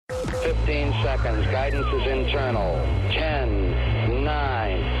15 seconds. Guidance is internal. 10,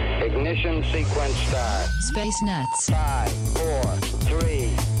 9. Ignition sequence start. Space Nuts. 5, 4,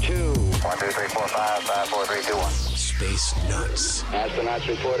 3, 2. 1, 2, 3, 4, 5, 5, 4, 3, 2, 1. Space Nuts. Astronauts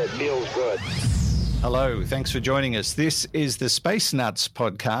report it feels good. Hello, thanks for joining us. This is the Space Nuts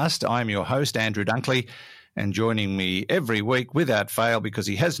podcast. I'm your host, Andrew Dunkley, and joining me every week without fail, because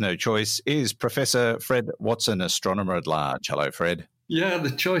he has no choice, is Professor Fred Watson, astronomer at large. Hello, Fred. Yeah,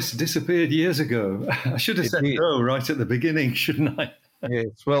 the choice disappeared years ago. I should have said no right at the beginning, shouldn't I?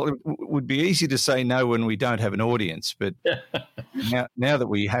 Yes, well, it would be easy to say no when we don't have an audience, but now that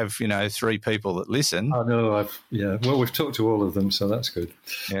we have, 3 people that listen. I know, well, we've talked to all of them, so that's good.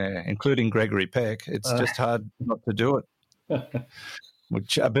 Yeah, including Gregory Peck. It's just hard not to do it.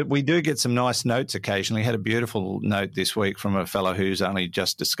 But we do get some nice notes occasionally. Had a beautiful note this week from a fellow who's only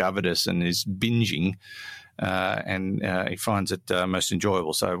just discovered us and is binging, and he finds it most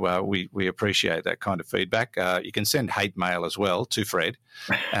enjoyable. So we appreciate that kind of feedback. You can send hate mail as well to Fred.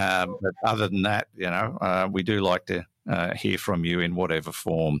 But other than that, we do like to hear from you in whatever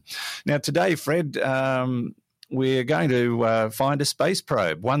form. Now, today, Fred, we're going to find a space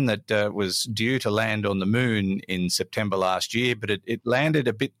probe, one that was due to land on the moon in September last year, but it landed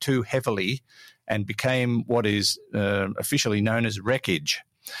a bit too heavily and became what is officially known as wreckage.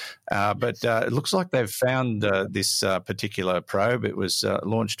 But it looks like they've found this particular probe. It was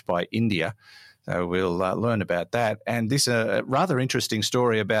launched by India. So we'll learn about that. And this rather interesting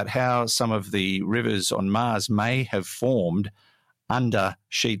story about how some of the rivers on Mars may have formed under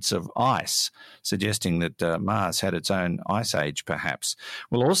sheets of ice, suggesting that Mars had its own ice age, perhaps.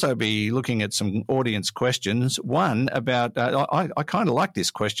 We'll also be looking at some audience questions. One about, I kind of like this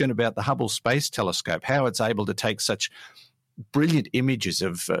question about the Hubble Space Telescope, how it's able to take such brilliant images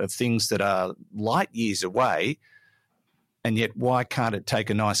of things that are light years away, and yet why can't it take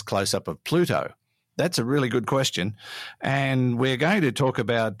a nice close-up of Pluto? That's a really good question. And we're going to talk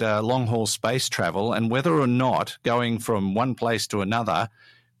about long-haul space travel and whether or not going from one place to another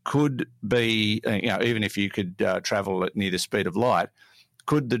could be, even if you could travel at near the speed of light,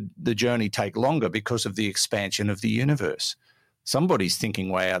 could the journey take longer because of the expansion of the universe? Somebody's thinking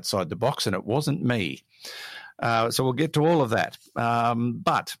way outside the box, and it wasn't me. So we'll get to all of that.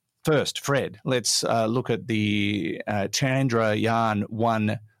 But first, Fred, let's look at the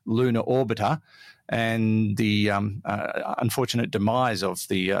Chandrayaan-1 lunar orbiter and the unfortunate demise of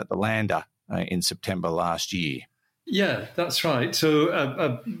the lander in September last year. Yeah, that's right. So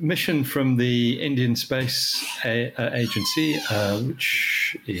a mission from the Indian Space Agency,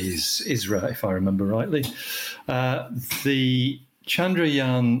 which is ISRO, if I remember rightly. The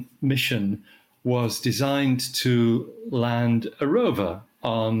Chandrayaan mission was designed to land a rover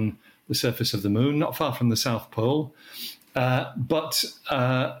on the surface of the moon, not far from the South Pole. But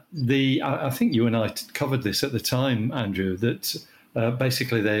I think you and I covered this at the time, Andrew, that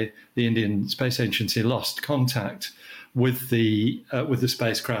basically the Indian Space Agency lost contact with the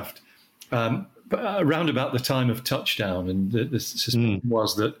spacecraft around about the time of touchdown, and the suspicion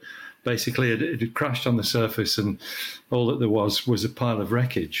was that basically it had crashed on the surface, and all that there was a pile of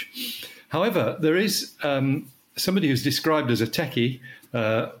wreckage. However, there is somebody who's described as a techie,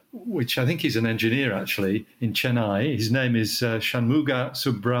 which I think he's an engineer actually, in Chennai. His name is Shanmuga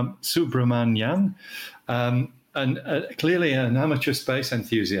Subramanian, and clearly an amateur space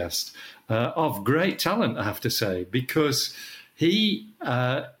enthusiast of great talent, I have to say, because he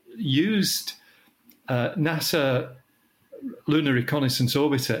used NASA Lunar Reconnaissance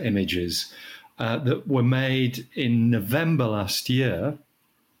Orbiter images that were made in November last year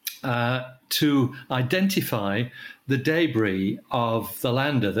to identify the debris of the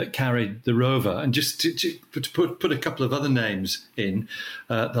lander that carried the rover. And just to put a couple of other names in,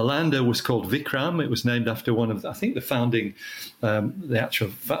 the lander was called Vikram. It was named after one of, I think, the founding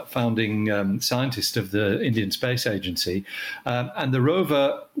scientist of the Indian Space Agency. And the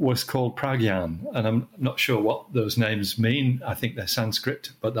rover was called Pragyan. And I'm not sure what those names mean. I think they're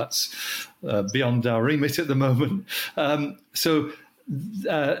Sanskrit, but that's beyond our remit at the moment.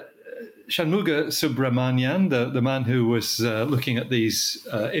 Shanmuga Subramanian, the man who was looking at these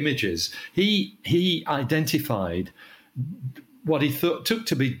images, he identified what he took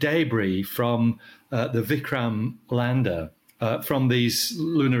to be debris from the Vikram lander, from these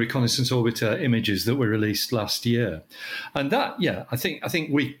Lunar Reconnaissance Orbiter images that were released last year. And that, I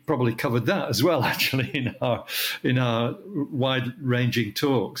think we probably covered that as well, actually, in our wide-ranging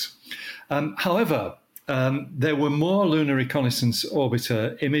talks. However, there were more Lunar Reconnaissance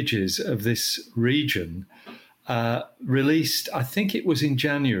Orbiter images of this region released, I think it was in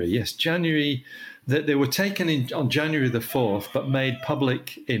January. Yes, January that they were taken in on January the 4th, but made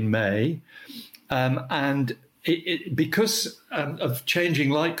public in May. And because of changing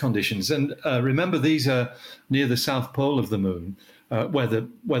light conditions, and remember, these are near the south pole of the moon, where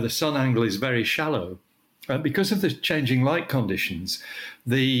the sun angle is very shallow. Because of the changing light conditions,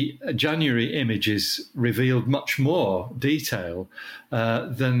 the January images revealed much more detail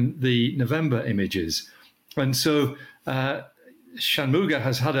than the November images. And so Shanmugha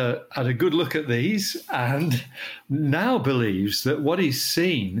has had a good look at these and now believes that what he's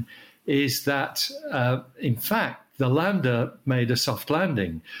seen is that, in fact, the lander made a soft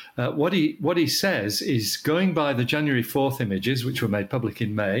landing. What he says is, going by the January 4th images, which were made public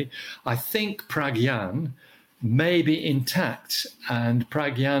in May, I think Pragyan may be intact, and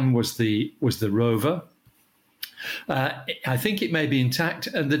Pragyan was the rover. I think it may be intact,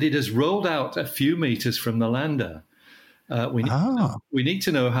 and that it has rolled out a few meters from the lander. We need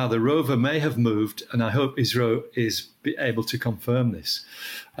to know how the rover may have moved, and I hope ISRO is able to confirm this.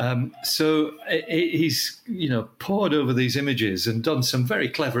 So he's, pored over these images and done some very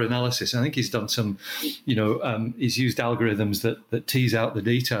clever analysis. I think he's done some, he's used algorithms that tease out the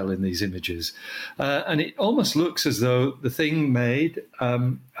detail in these images. And it almost looks as though the thing made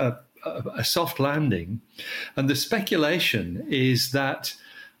a soft landing. And the speculation is that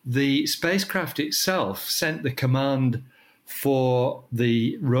the spacecraft itself sent the command for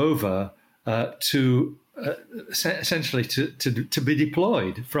the rover to essentially to be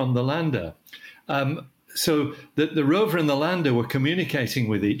deployed from the lander. So the rover and the lander were communicating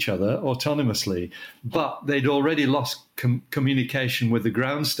with each other autonomously, but they'd already lost communication with the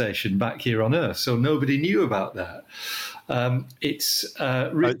ground station back here on Earth. So nobody knew about that.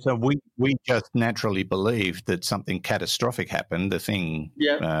 So we just naturally believed that something catastrophic happened. The thing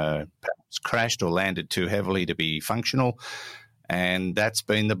perhaps crashed or landed too heavily to be functional, and that's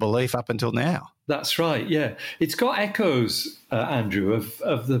been the belief up until now. That's right, yeah. It's got echoes, Andrew,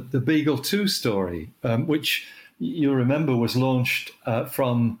 of the Beagle 2 story, which you'll remember was launched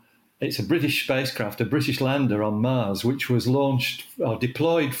from, it's a British spacecraft, a British lander on Mars, which was launched or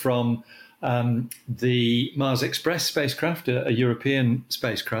deployed from the Mars Express spacecraft, a European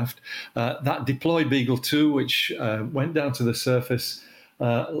spacecraft. That deployed Beagle 2, which went down to the surface,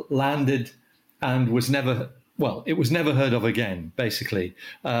 landed, and was never heard of again, basically,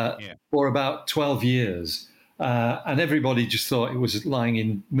 for about 12 years. And everybody just thought it was lying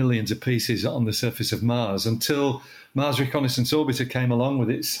in millions of pieces on the surface of Mars until Mars Reconnaissance Orbiter came along with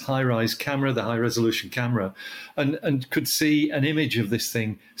its high-rise camera, the high-resolution camera, and could see an image of this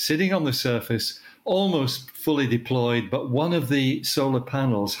thing sitting on the surface, almost fully deployed, but one of the solar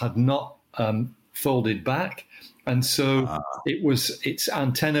panels had not folded back. And so its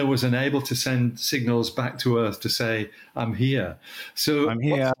antenna was unable to send signals back to Earth to say, I'm here. So I'm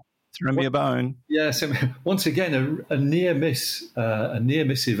here. Throw me a bone. Yes. Once again, a near miss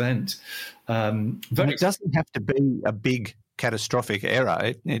event. It doesn't have to be a big catastrophic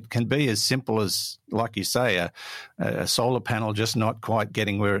error. It can be as simple as, like you say, a solar panel just not quite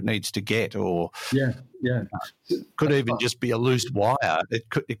getting where it needs to get, or it could even just be a loose wire.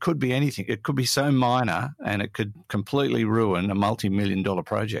 It could be anything. It could be so minor, and it could completely ruin a multi-million-dollar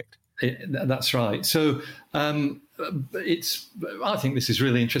project. That's right. So I think this is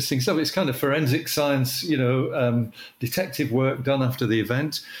really interesting stuff. It's kind of forensic science, detective work done after the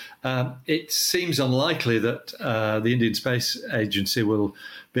event. It seems unlikely that the Indian Space Agency will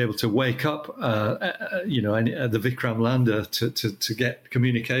be able to wake up, the Vikram lander to get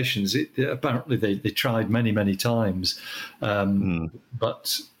communications. Apparently, they tried many, many times,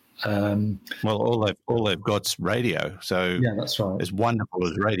 but. All they've got's radio. So that's right. As wonderful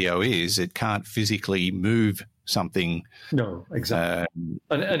as radio is, it can't physically move something. No, exactly,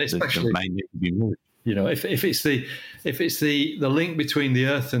 and especially that may need to be moved. If it's the link between the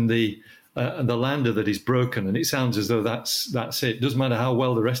Earth and the lander that is broken, and it sounds as though that's it. It doesn't matter how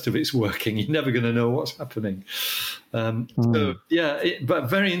well the rest of it's working; you're never going to know what's happening. But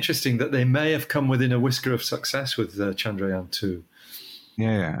very interesting that they may have come within a whisker of success with Chandrayaan 2.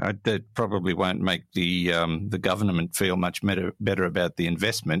 Yeah, that probably won't make the government feel much better about the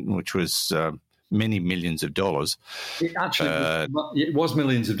investment, which was many millions of dollars. It actually it was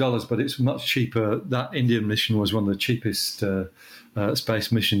millions of dollars, but it's much cheaper. That Indian mission was one of the cheapest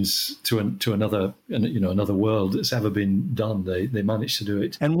space missions to another world that's ever been done. They managed to do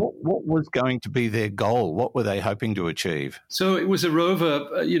it. And what was going to be their goal? What were they hoping to achieve? So it was a rover,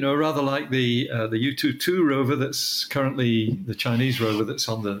 rather like the Yutu-2 rover that's currently the Chinese rover that's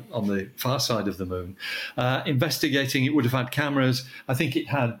on the far side of the moon. Investigating, it would have had cameras. I think it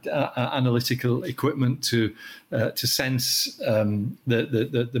had analytical equipment to sense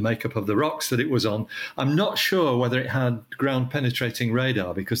the makeup of the rocks that it was on. I'm not sure whether it had ground penetrating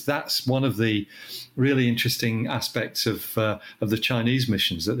radar, because that's one of the really interesting aspects of the Chinese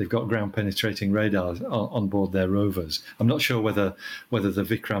missions, that they've got ground penetrating radar on board their rovers. I'm not sure whether the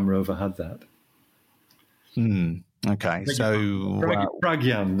Vikram rover had that. Okay, so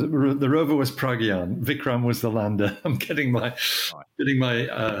Pragyan, the rover was Pragyan. Vikram was the lander. I'm getting my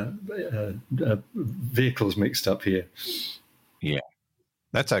vehicles mixed up here. Yeah,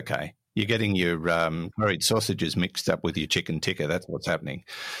 that's okay. You're getting your curried sausages mixed up with your chicken tikka. That's what's happening.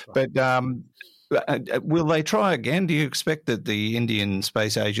 But will they try again? Do you expect that the Indian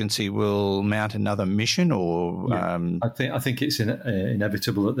Space Agency will mount another mission, or? Yeah, I think it's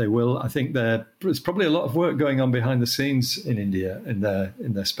inevitable that they will. I think there's probably a lot of work going on behind the scenes in India in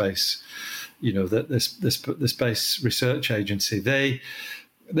their space. The Space Research Agency.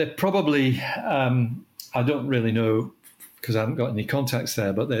 They're probably. I don't really know, because I haven't got any contacts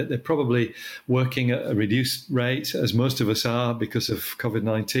there, but they're probably working at a reduced rate, as most of us are, because of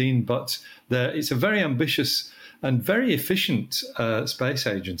COVID-19. But it's a very ambitious and very efficient space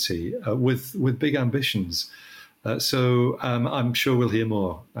agency with big ambitions. So I'm sure we'll hear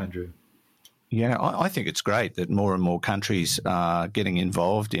more, Andrew. Yeah, I think it's great that more and more countries are getting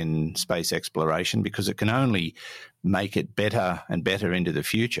involved in space exploration, because it can only make it better and better into the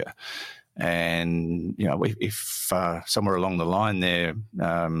future. And, if somewhere along the line there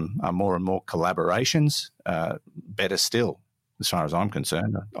are more and more collaborations, better still, as far as I'm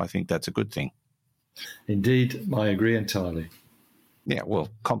concerned. I think that's a good thing. Indeed, I agree entirely. Yeah, well,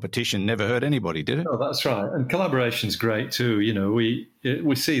 competition never hurt anybody, did it? Oh, that's right. And collaboration's great too.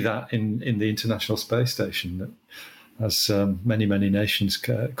 We see that in the International Space Station, that has many nations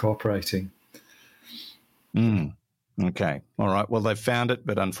cooperating. Okay. All right. Well, they've found it,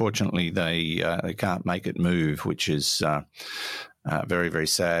 but unfortunately they can't make it move, which is very, very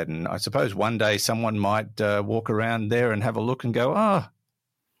sad. And I suppose one day someone might walk around there and have a look and go,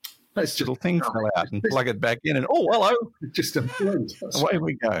 this little thing fell out, and plug it back in, and hello. Just a float. Away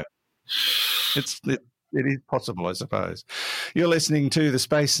we go. It is possible, I suppose. You're listening to the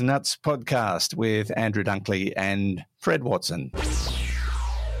Space Nuts podcast with Andrew Dunkley and Fred Watson. 3,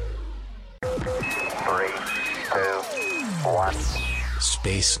 2, 1.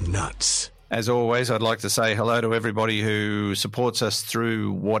 Space Nuts. As always, I'd like to say hello to everybody who supports us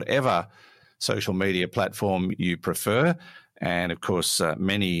through whatever social media platform you prefer. And, of course,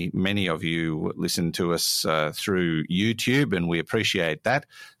 many of you listen to us through YouTube, and we appreciate that.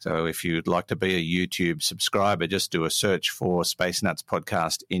 So if you'd like to be a YouTube subscriber, just do a search for Space Nuts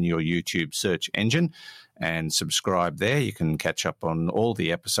Podcast in your YouTube search engine and subscribe there. You can catch up on all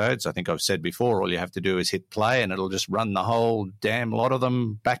the episodes. I think I've said before, all you have to do is hit play and it'll just run the whole damn lot of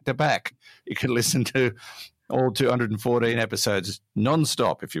them back to back. You can listen to all 214 episodes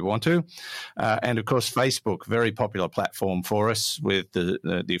non-stop if you want to. And, of course, Facebook, very popular platform for us with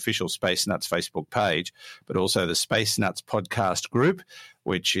the official Space Nuts Facebook page, but also the Space Nuts podcast group,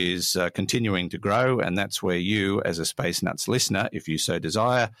 which is continuing to grow. And that's where you, as a Space Nuts listener, if you so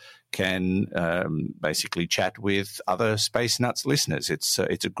desire, can basically chat with other Space Nuts listeners. It's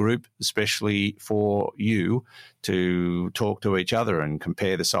a group especially for you to talk to each other and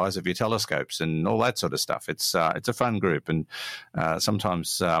compare the size of your telescopes and all that sort of stuff. It's a fun group, and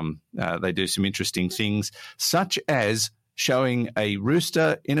sometimes they do some interesting things, such as showing a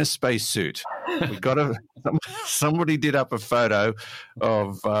rooster in a spacesuit. We've got somebody did up a photo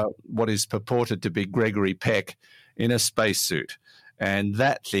of what is purported to be Gregory Peck in a spacesuit. And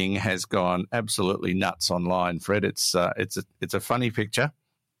that thing has gone absolutely nuts online, Fred. It's a funny picture.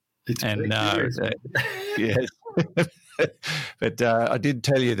 It's yes. But I did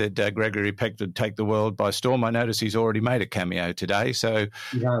tell you that Gregory Peck would take the world by storm. I notice he's already made a cameo today. So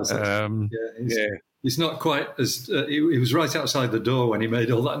he has. He's not quite as he was right outside the door when he made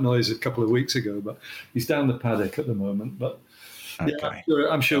all that noise a couple of weeks ago, but he's down the paddock at the moment. But okay.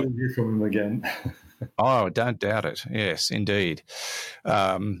 I'm sure we'll hear from him again. Oh, don't doubt it. Yes, indeed.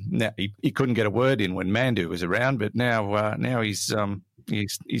 Now he couldn't get a word in when Mandu was around, but now he's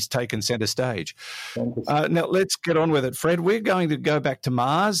he's taken centre stage. Now, let's get on with it, Fred. We're going to go back to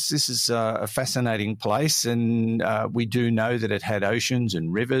Mars. This is a fascinating place, and we do know that it had oceans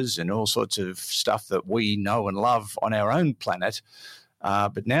and rivers and all sorts of stuff that we know and love on our own planet.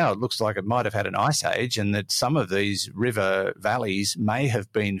 But now it looks like it might have had an ice age, and that some of these river valleys may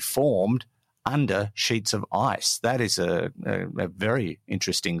have been formed under sheets of ice. That is a very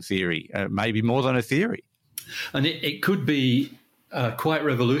interesting theory, maybe more than a theory. And it could be quite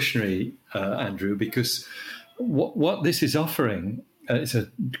revolutionary, Andrew, because what this is offering, it's a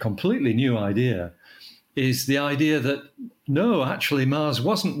completely new idea, is the idea that, no, actually Mars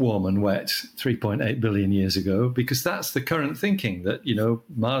wasn't warm and wet 3.8 billion years ago, because that's the current thinking, that,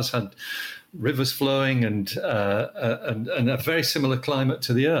 Mars had rivers flowing and a very similar climate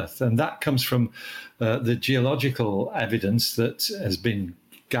to the Earth. And that comes from the geological evidence that has been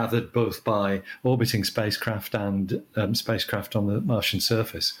gathered both by orbiting spacecraft and spacecraft on the Martian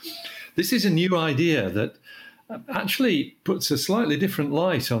surface. This is a new idea that actually puts a slightly different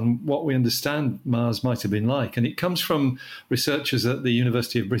light on what we understand Mars might have been like. And it comes from researchers at the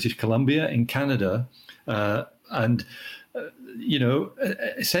University of British Columbia in Canada,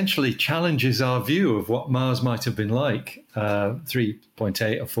 essentially challenges our view of what Mars might have been like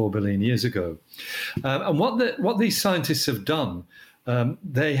 3.8 or 4 billion years ago. And what these scientists have done,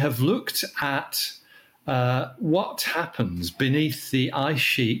 they have looked at what happens beneath the ice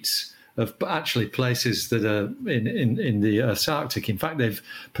sheets of actually places that are in the Earth's Arctic. In fact, they've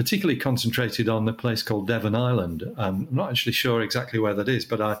particularly concentrated on a place called Devon Island. I'm not actually sure exactly where that is,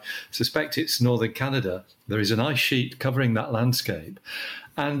 but I suspect it's northern Canada. There is an ice sheet covering that landscape.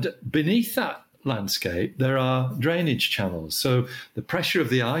 And beneath that landscape, there are drainage channels. So the pressure of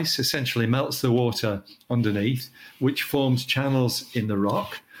the ice essentially melts the water underneath, which forms channels in the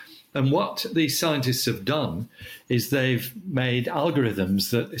rock. And what these scientists have done is they've made algorithms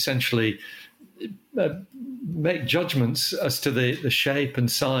that essentially make judgments as to the shape and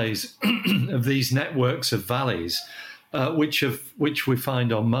size of these networks of valleys, which we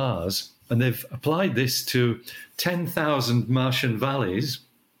find on Mars. And they've applied this to 10,000 Martian valleys,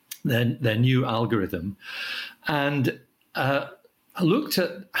 their new algorithm, and looked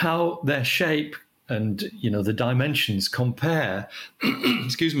at how their shape and the dimensions compare,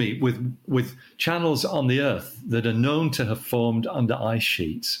 with channels on the Earth that are known to have formed under ice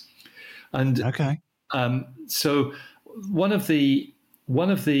sheets. And so one of the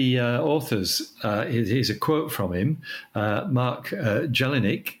authors, here's a quote from him, Mark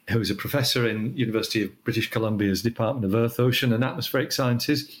Jelinek, who is a professor in University of British Columbia's Department of Earth, Ocean and Atmospheric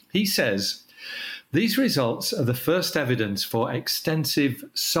Sciences. He says, "These results are the first evidence for extensive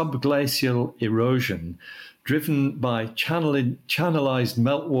subglacial erosion driven by channelized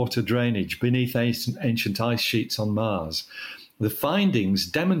meltwater drainage beneath ancient ice sheets on Mars. The findings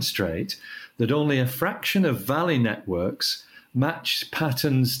demonstrate that only a fraction of valley networks match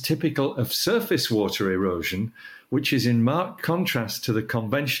patterns typical of surface water erosion, which is in marked contrast to the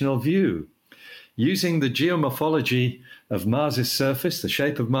conventional view. Using the geomorphology of Mars's surface, the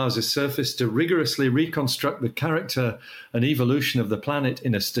shape of Mars's surface, to rigorously reconstruct the character and evolution of the planet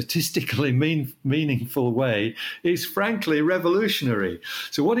in a statistically meaningful way is frankly revolutionary."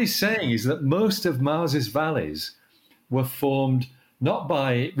 So what he's saying is that most of Mars's valleys were formed not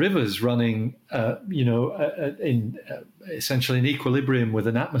by rivers running, essentially in equilibrium with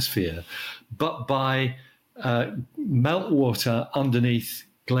an atmosphere, but by meltwater underneath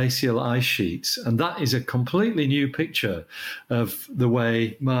glacial ice sheets. And that is a completely new picture of the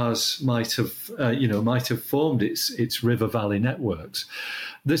way Mars might have formed its river valley networks.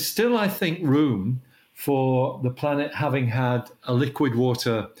 There's still, I think, room for the planet having had a liquid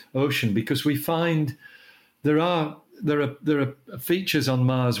water ocean, because we find there are features on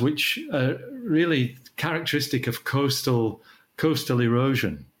Mars which are really characteristic of coastal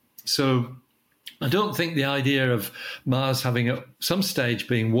erosion. So I don't think the idea of Mars having at some stage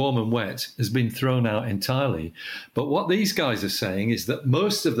being warm and wet has been thrown out entirely. But what these guys are saying is that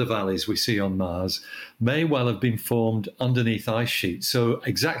most of the valleys we see on Mars may well have been formed underneath ice sheets. So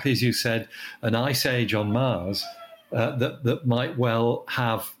exactly as you said, an ice age on Mars that might well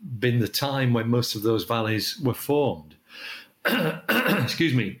have been the time when most of those valleys were formed.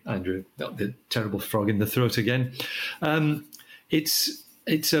 Excuse me, Andrew, the terrible frog in the throat again. It's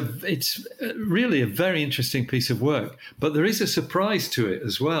really a very interesting piece of work, but there is a surprise to it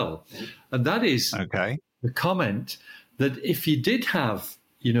as well, and that is the comment that if you did have,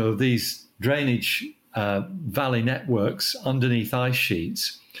 these drainage valley networks underneath ice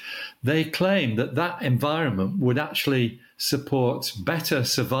sheets, they claim that environment would actually support better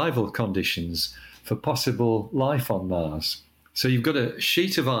survival conditions for possible life on Mars. So you've got a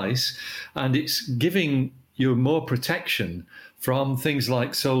sheet of ice, and it's giving you more protection from things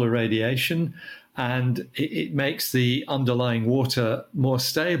like solar radiation, and it makes the underlying water more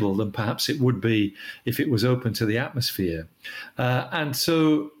stable than perhaps it would be if it was open to the atmosphere. And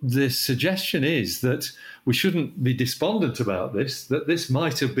so the suggestion is that we shouldn't be despondent about this, that this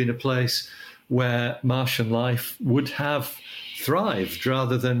might have been a place where Martian life would have thrived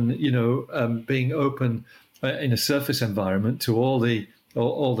rather than, being open in a surface environment to all the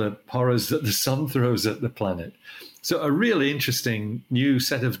horrors that the sun throws at the planet. So a really interesting new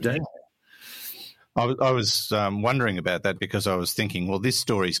set of data. I was wondering about that because I was thinking, well, this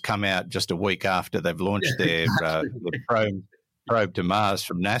story's come out just a week after they've launched their probe to Mars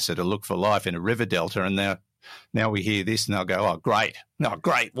from NASA to look for life in a river delta, and now we hear this and they'll go, oh, great.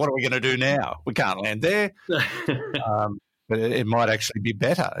 What are we going to do now? We can't land there. But it might actually be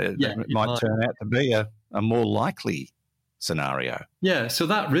better. It might turn out to be a more likely scenario. Yeah, so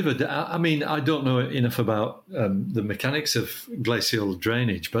that river, I don't know enough about the mechanics of glacial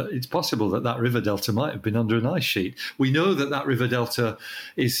drainage, but it's possible that river delta might have been under an ice sheet. We know that river delta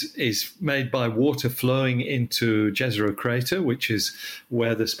is made by water flowing into Jezero Crater, which is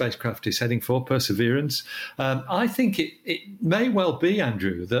where the spacecraft is heading for, Perseverance. I think it may well be,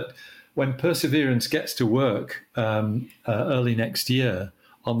 Andrew, that when Perseverance gets to work early next year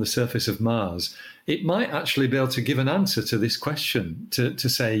on the surface of Mars, it might actually be able to give an answer to this question, to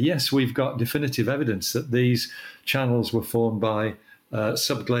say, yes, we've got definitive evidence that these channels were formed by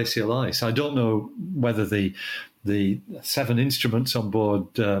subglacial ice. I don't know whether the 7 instruments on board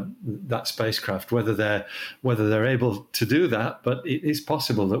that spacecraft, whether they're able to do that, but it is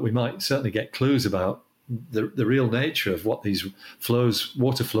possible that we might certainly get clues about the real nature of what these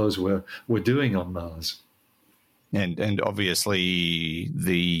water flows were doing on Mars. And obviously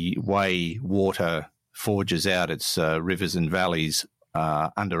the way water forges out its rivers and valleys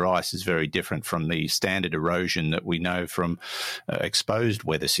under ice is very different from the standard erosion that we know from exposed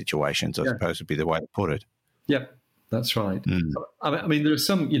weather situations, I suppose would be the way to put it. Yep, that's right. I mean, there are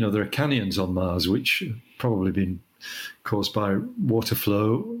some, there are canyons on Mars which have probably been caused by water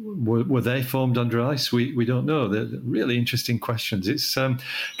flow. Were they formed under ice? We don't know. They're really interesting questions. It's kind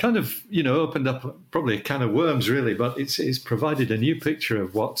of, opened up probably a can of worms, really, but it's provided a new picture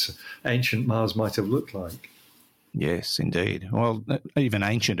of what ancient Mars might have looked like. Yes, indeed. Well, even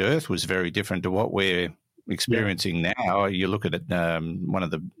ancient Earth was very different to what we're experiencing now. You look at it, one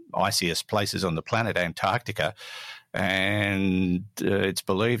of the iciest places on the planet, Antarctica, and it's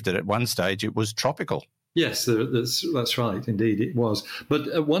believed that at one stage it was tropical. Yes, that's right. Indeed, it was. But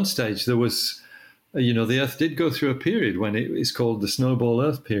at one stage, there was, the Earth did go through a period when it is called the Snowball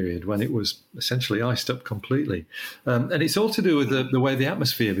Earth period, when it was essentially iced up completely. And it's all to do with the way the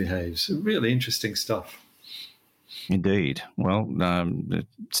atmosphere behaves. Really interesting stuff. Indeed. Well, it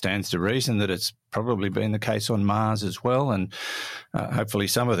stands to reason that it's probably been the case on Mars as well, and hopefully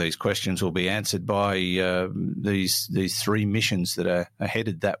some of these questions will be answered by these 3 missions that are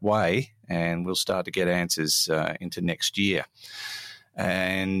headed that way, and we'll start to get answers into next year.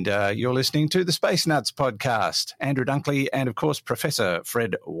 And you're listening to the Space Nuts podcast. Andrew Dunkley and, of course, Professor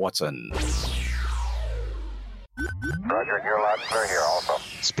Fred Watson. Roger, you're loud and clear here also.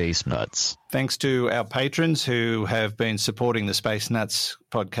 Space Nuts. Thanks to our patrons who have been supporting the Space Nuts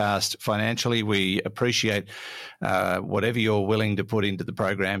podcast financially. We appreciate whatever you're willing to put into the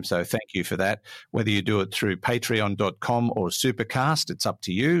program, so thank you for that. Whether you do it through patreon.com or Supercast, it's up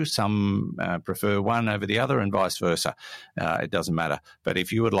to you. Some prefer one over the other and vice versa. It doesn't matter. But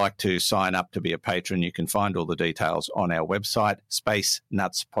if you would like to sign up to be a patron, you can find all the details on our website,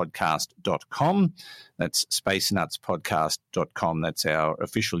 spacenutspodcast.com. That's spacenutspodcast.com. That's our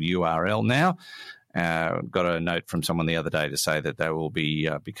official URL now. Got a note from someone the other day to say that they will be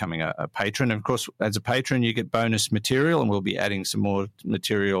becoming a patron. And of course, as a patron, you get bonus material, and we'll be adding some more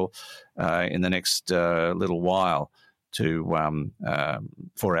material in the next little while to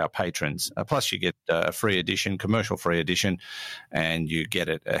for our patrons. Plus, you get a free edition, commercial free edition, and you get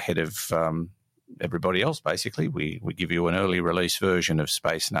it ahead of everybody else. Basically, we give you an early release version of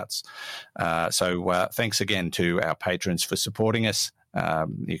Space Nuts. So thanks again to our patrons for supporting us.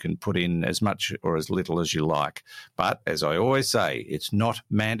 You can put in as much or as little as you like. But as I always say, it's not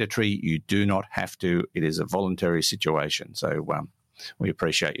mandatory. You do not have to. It is a voluntary situation. So we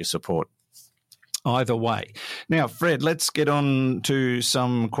appreciate your support either way. Now, Fred, let's get on to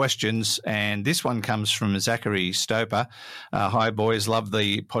some questions. And this one comes from Zachary Stoper. Hi, boys. Love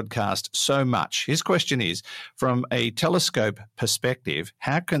the podcast so much. His question is, from a telescope perspective,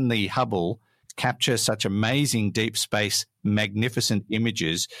 how can the Hubble capture such amazing deep space, magnificent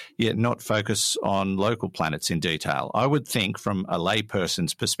images, yet not focus on local planets in detail? I would think from a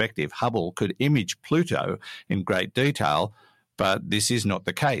layperson's perspective, Hubble could image Pluto in great detail, but this is not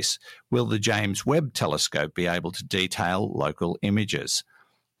the case. Will the James Webb Telescope be able to detail local images?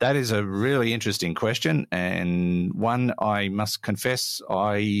 That is a really interesting question, and one I must confess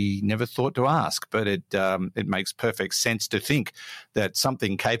I never thought to ask, but it makes perfect sense to think that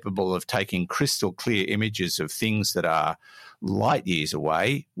something capable of taking crystal clear images of things that are light years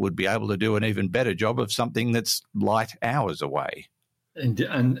away would be able to do an even better job of something that's light hours away. And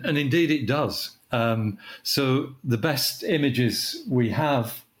indeed it does. So the best images we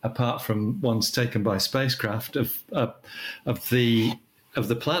have, apart from ones taken by spacecraft, of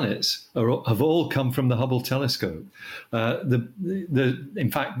the planets have all come from the Hubble telescope. In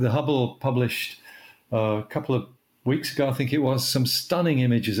fact, the Hubble published a couple of weeks ago, I think it was, some stunning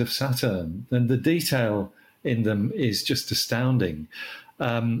images of Saturn, and the detail in them is just astounding.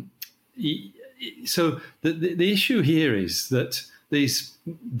 So the issue here is that these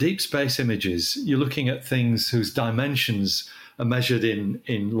deep space images, you're looking at things whose dimensions are measured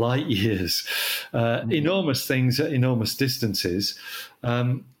in light years, enormous things at enormous distances.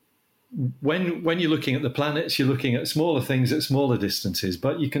 When you're looking at the planets, you're looking at smaller things at smaller distances,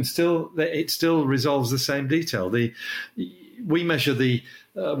 but it still resolves the same detail. We measure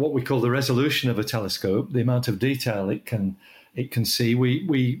what we call the resolution of a telescope, the amount of detail it can see.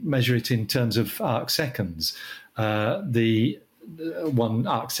 We measure it in terms of arc seconds. The 1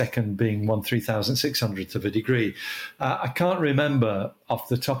 arc second being 1/3600th of a degree. I can't remember off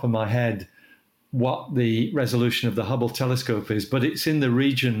the top of my head what the resolution of the Hubble telescope is, but it's in the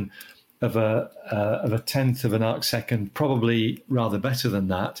region of a tenth of an arc second, probably rather better than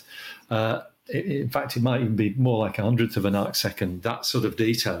that. In fact, it might even be more like 100th of an arc second, that sort of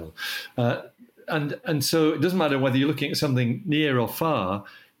detail. And so it doesn't matter whether you're looking at something near or far,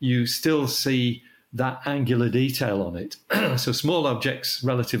 you still see that angular detail on it. So small objects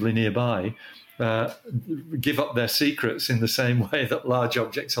relatively nearby give up their secrets in the same way that large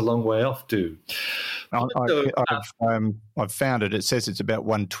objects a long way off do. I've found it. It says it's about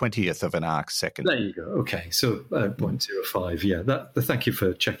 1/20th of an arc second. There you go. Okay, so 0.05. Yeah, thank you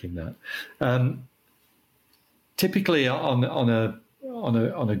for checking that. Typically, on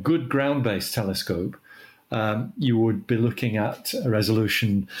a good ground-based telescope, you would be looking at a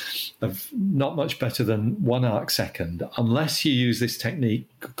resolution of not much better than 1 arc second, unless you use this technique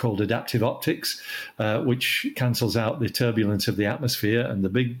called adaptive optics, which cancels out the turbulence of the atmosphere, and the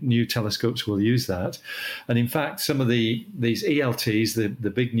big new telescopes will use that. And in fact, some of these ELTs,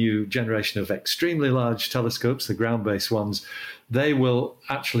 the big new generation of extremely large telescopes, the ground-based ones, they will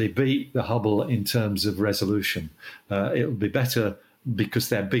actually beat the Hubble in terms of resolution. It'll be better because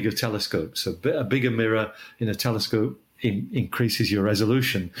they're bigger telescopes. A bigger mirror in a telescope increases your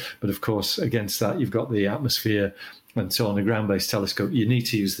resolution. But of course, against that, you've got the atmosphere. And so on a ground-based telescope, you need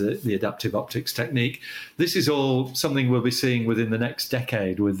to use the adaptive optics technique. This is all something we'll be seeing within the next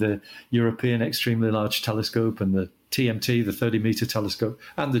decade with the European Extremely Large Telescope and the TMT, the 30-meter telescope,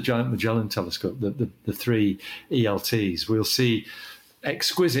 and the Giant Magellan Telescope, the 3 ELTs. We'll see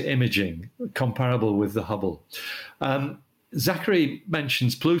exquisite imaging comparable with the Hubble. Zachary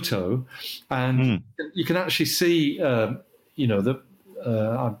mentions Pluto, and you can actually see, I've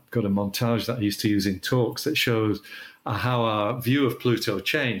got a montage that I used to use in talks that shows how our view of Pluto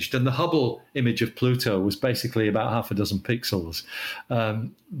changed. And the Hubble image of Pluto was basically about half a dozen pixels,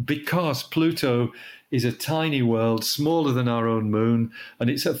 because Pluto is a tiny world, smaller than our own moon, and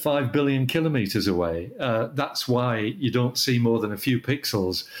it's at 5 billion kilometers away. That's why you don't see more than a few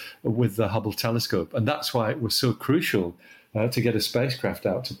pixels with the Hubble telescope. And that's why it was so crucial to get a spacecraft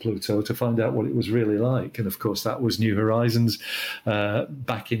out to Pluto to find out what it was really like. And of course, that was New Horizons.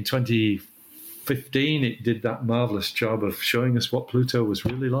 Back in 2015, it did that marvelous job of showing us what Pluto was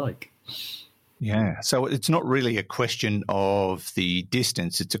really like. Yeah, so it's not really a question of the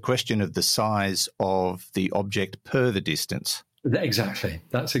distance. It's a question of the size of the object per the distance. Exactly.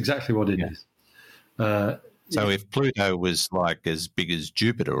 That's exactly what it is. So if Pluto was like as big as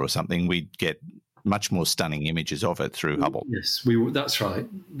Jupiter or something, we'd get much more stunning images of it through Hubble. Yes, that's right.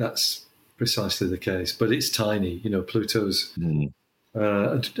 That's precisely the case. But it's tiny. Pluto's,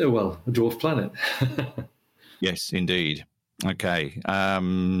 a dwarf planet. Yes, indeed. Okay.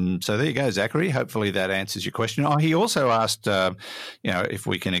 So there you go, Zachary. Hopefully that answers your question. Oh, he also asked, if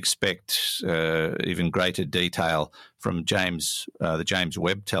we can expect even greater detail from the James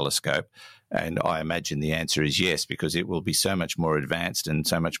Webb Telescope. And I imagine the answer is yes, because it will be so much more advanced and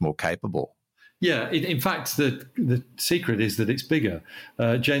so much more capable. Yeah, in fact, the secret is that it's bigger.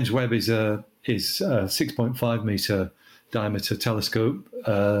 James Webb is a is a 6.5 meter diameter telescope.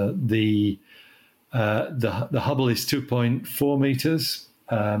 The Hubble is 2.4 meters.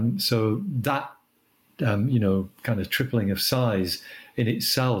 So that kind of tripling of size in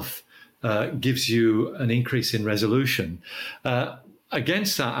itself gives you an increase in resolution.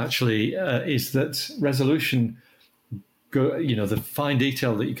 Against that, actually, is that resolution, the fine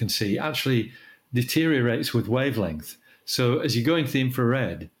detail that you can see actually deteriorates with wavelength. So as you go into the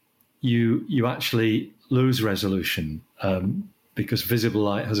infrared, you actually lose resolution because visible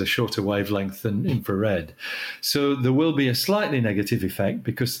light has a shorter wavelength than infrared. So there will be a slightly negative effect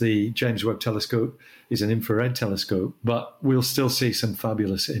because the James Webb Telescope is an infrared telescope, but we'll still see some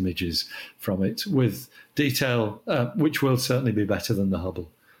fabulous images from it with detail, which will certainly be better than the Hubble.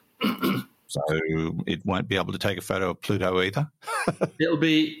 So it won't be able to take a photo of Pluto either? It'll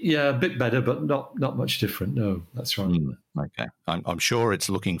be, a bit better, but not much different. No, that's right. Okay. I'm sure it's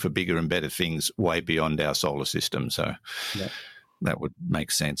looking for bigger and better things way beyond our solar system, so that would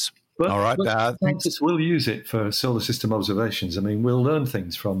make sense. But, all right. Scientists will use it for solar system observations. I mean, we'll learn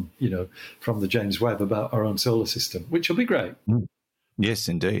things from the James Webb about our own solar system, which will be great. Yes,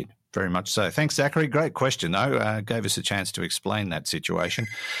 indeed. Very much so. Thanks, Zachary. Great question, though. Gave us a chance to explain that situation.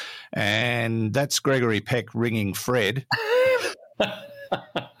 And that's Gregory Peck ringing Fred. I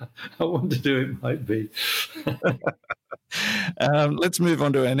wonder who it might be. Let's move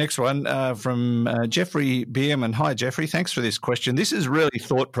on to our next one from Jeffrey Bierman. Hi, Jeffrey. Thanks for this question. This is really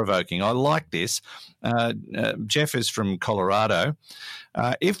thought-provoking. I like this. Jeff is from Colorado.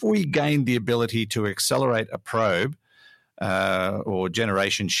 If we gained the ability to accelerate a probe or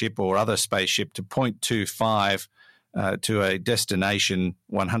generation ship or other spaceship to 0.25 to a destination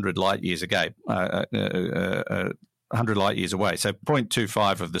 100 light years away, 100 light years away, so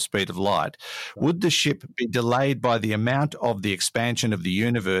 0.25 of the speed of light, would the ship be delayed by the amount of the expansion of the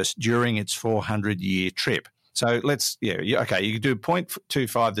universe during its 400-year trip? So you do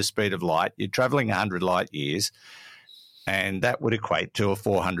 0.25 the speed of light, you're travelling 100 light years, and that would equate to a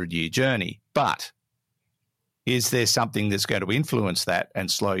 400-year journey. But is there something that's going to influence that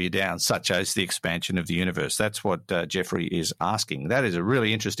and slow you down, such as the expansion of the universe? That's what Jeffrey is asking. That is a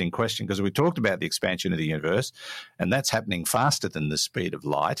really interesting question because we talked about the expansion of the universe, and that's happening faster than the speed of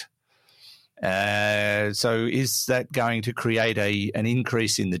light. So is that going to create an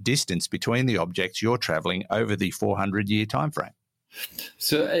increase in the distance between the objects you're travelling over the 400-year time frame?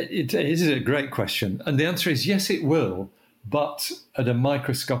 So it is a great question. And the answer is yes, it will, but at a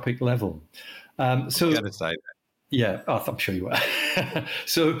microscopic level. I'm going to say that. Yeah, I'm sure you were.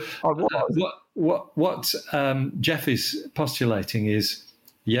 So what Jeff is postulating is,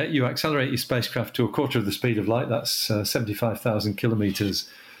 you accelerate your spacecraft to a quarter of the speed of light. That's 75,000 kilometers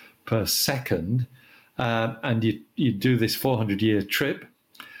per second. And you do this 400-year trip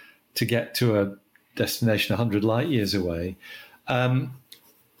to get to a destination 100 light years away.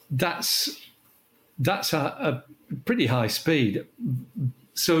 That's a pretty high speed.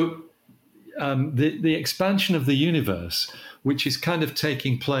 So the expansion of the universe, which is kind of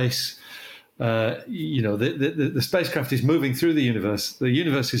taking place, the spacecraft is moving through the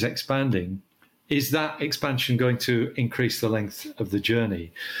universe is expanding. Is that expansion going to increase the length of the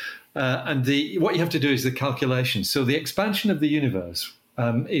journey? And what you have to do is the calculation. So the expansion of the universe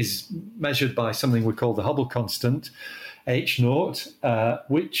is measured by something we call the Hubble constant, h0,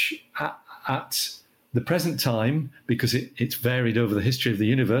 which at the present time, because it's varied over the history of the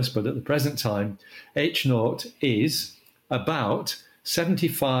universe, but at the present time, h0 is about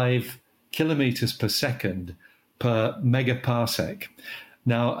 75 kilometers per second per megaparsec.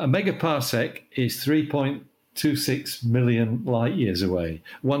 Now, a megaparsec is 3.26 million light years away.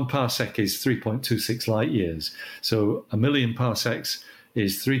 1 parsec is 3.26 light years. So a million parsecs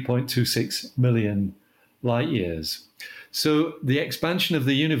is 3.26 million light years. So the expansion of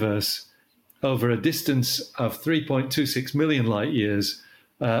the universe over a distance of 3.26 million light years,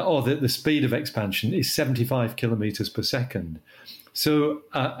 or the speed of expansion is 75 kilometers per second. So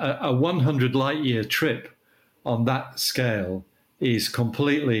a 100 light year trip on that scale is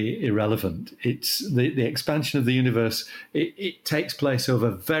completely irrelevant. It's the expansion of the universe. It takes place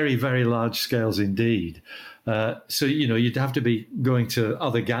over very, very large scales indeed. So, you'd have to be going to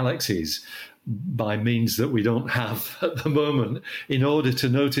other galaxies by means that we don't have at the moment in order to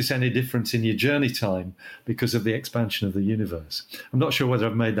notice any difference in your journey time because of the expansion of the universe. I'm not sure whether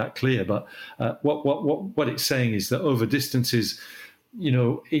I've made that clear, but what it's saying is that over distances,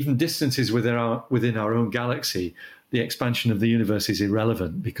 even distances within our own galaxy, the expansion of the universe is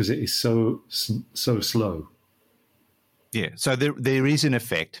irrelevant because it is so slow. Yeah, so there is an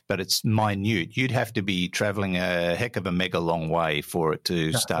effect, but it's minute. You'd have to be travelling a heck of a mega long way for it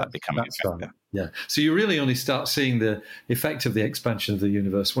to start becoming a factor. Right. Yeah, so you really only start seeing the effect of the expansion of the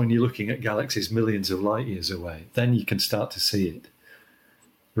universe when you're looking at galaxies millions of light years away. Then you can start to see it,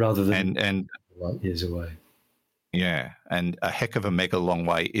 rather than and light years away. Yeah, and a heck of a mega long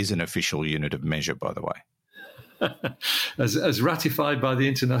way is an official unit of measure, by the way. as ratified by the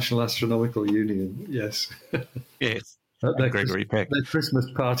International Astronomical Union, yes. Yes. Gregory Peck. Their Christmas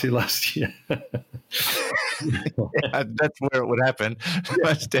party last year. That's where it would happen,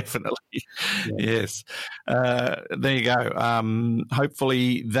 most definitely. Yeah. Yes. There you go.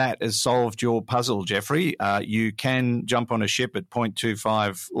 Hopefully that has solved your puzzle, Jeffrey. You can jump on a ship at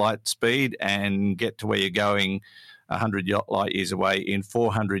 0.25 light speed and get to where you're going 100 light years away in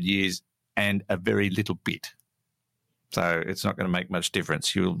 400 years and a very little bit. So it's not going to make much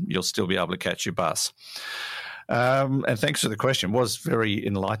difference. You'll still be able to catch your bus. And thanks for the question. It was very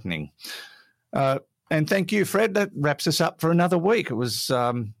enlightening. And thank you, Fred. That wraps us up for another week. It was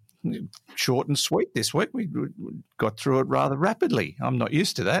short and sweet this week. We got through it rather rapidly. I'm not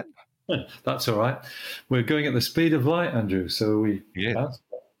used to that. That's all right. We're going at the speed of light, Andrew, so we bounce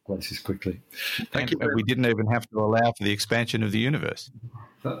places quickly. Thank you. We didn't even have to allow for the expansion of the universe.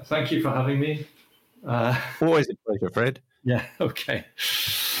 Thank you for having me. Always a pleasure, Fred. Yeah, okay.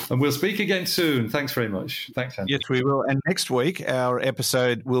 And we'll speak again soon. Thanks very much. Thanks, Andrew. Yes, we will. And next week, our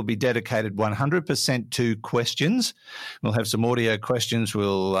episode will be dedicated 100% to questions. We'll have some audio questions.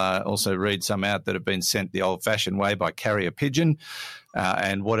 We'll also read some out that have been sent the old-fashioned way by carrier pigeon,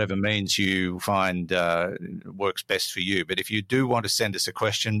 and whatever means you find works best for you. But if you do want to send us a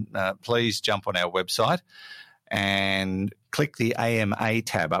question, please jump on our website and click the AMA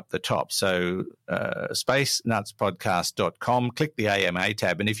tab up the top. So spacenutspodcast.com, click the AMA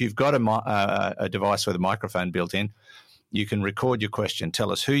tab. And if you've got a device with a microphone built in, you can record your question. Tell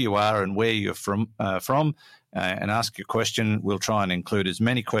us who you are and where you're from and ask your question. We'll try and include as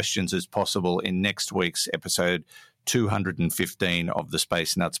many questions as possible in next week's episode 215 of the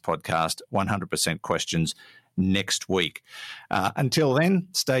Space Nuts podcast, 100% questions next week. Until then,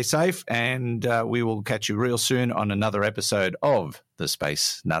 stay safe, and we will catch you real soon on another episode of the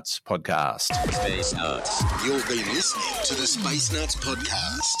Space Nuts podcast. Space Nuts. You've been listening to the Space Nuts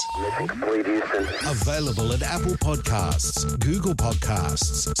podcast. Available at Apple Podcasts, Google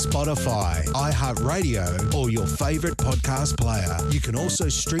Podcasts, Spotify, iHeartRadio, or your favorite podcast player. You can also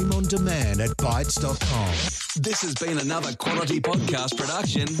stream on demand at Bytes.com. This has been another quality podcast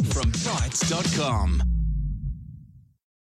production from Bytes.com.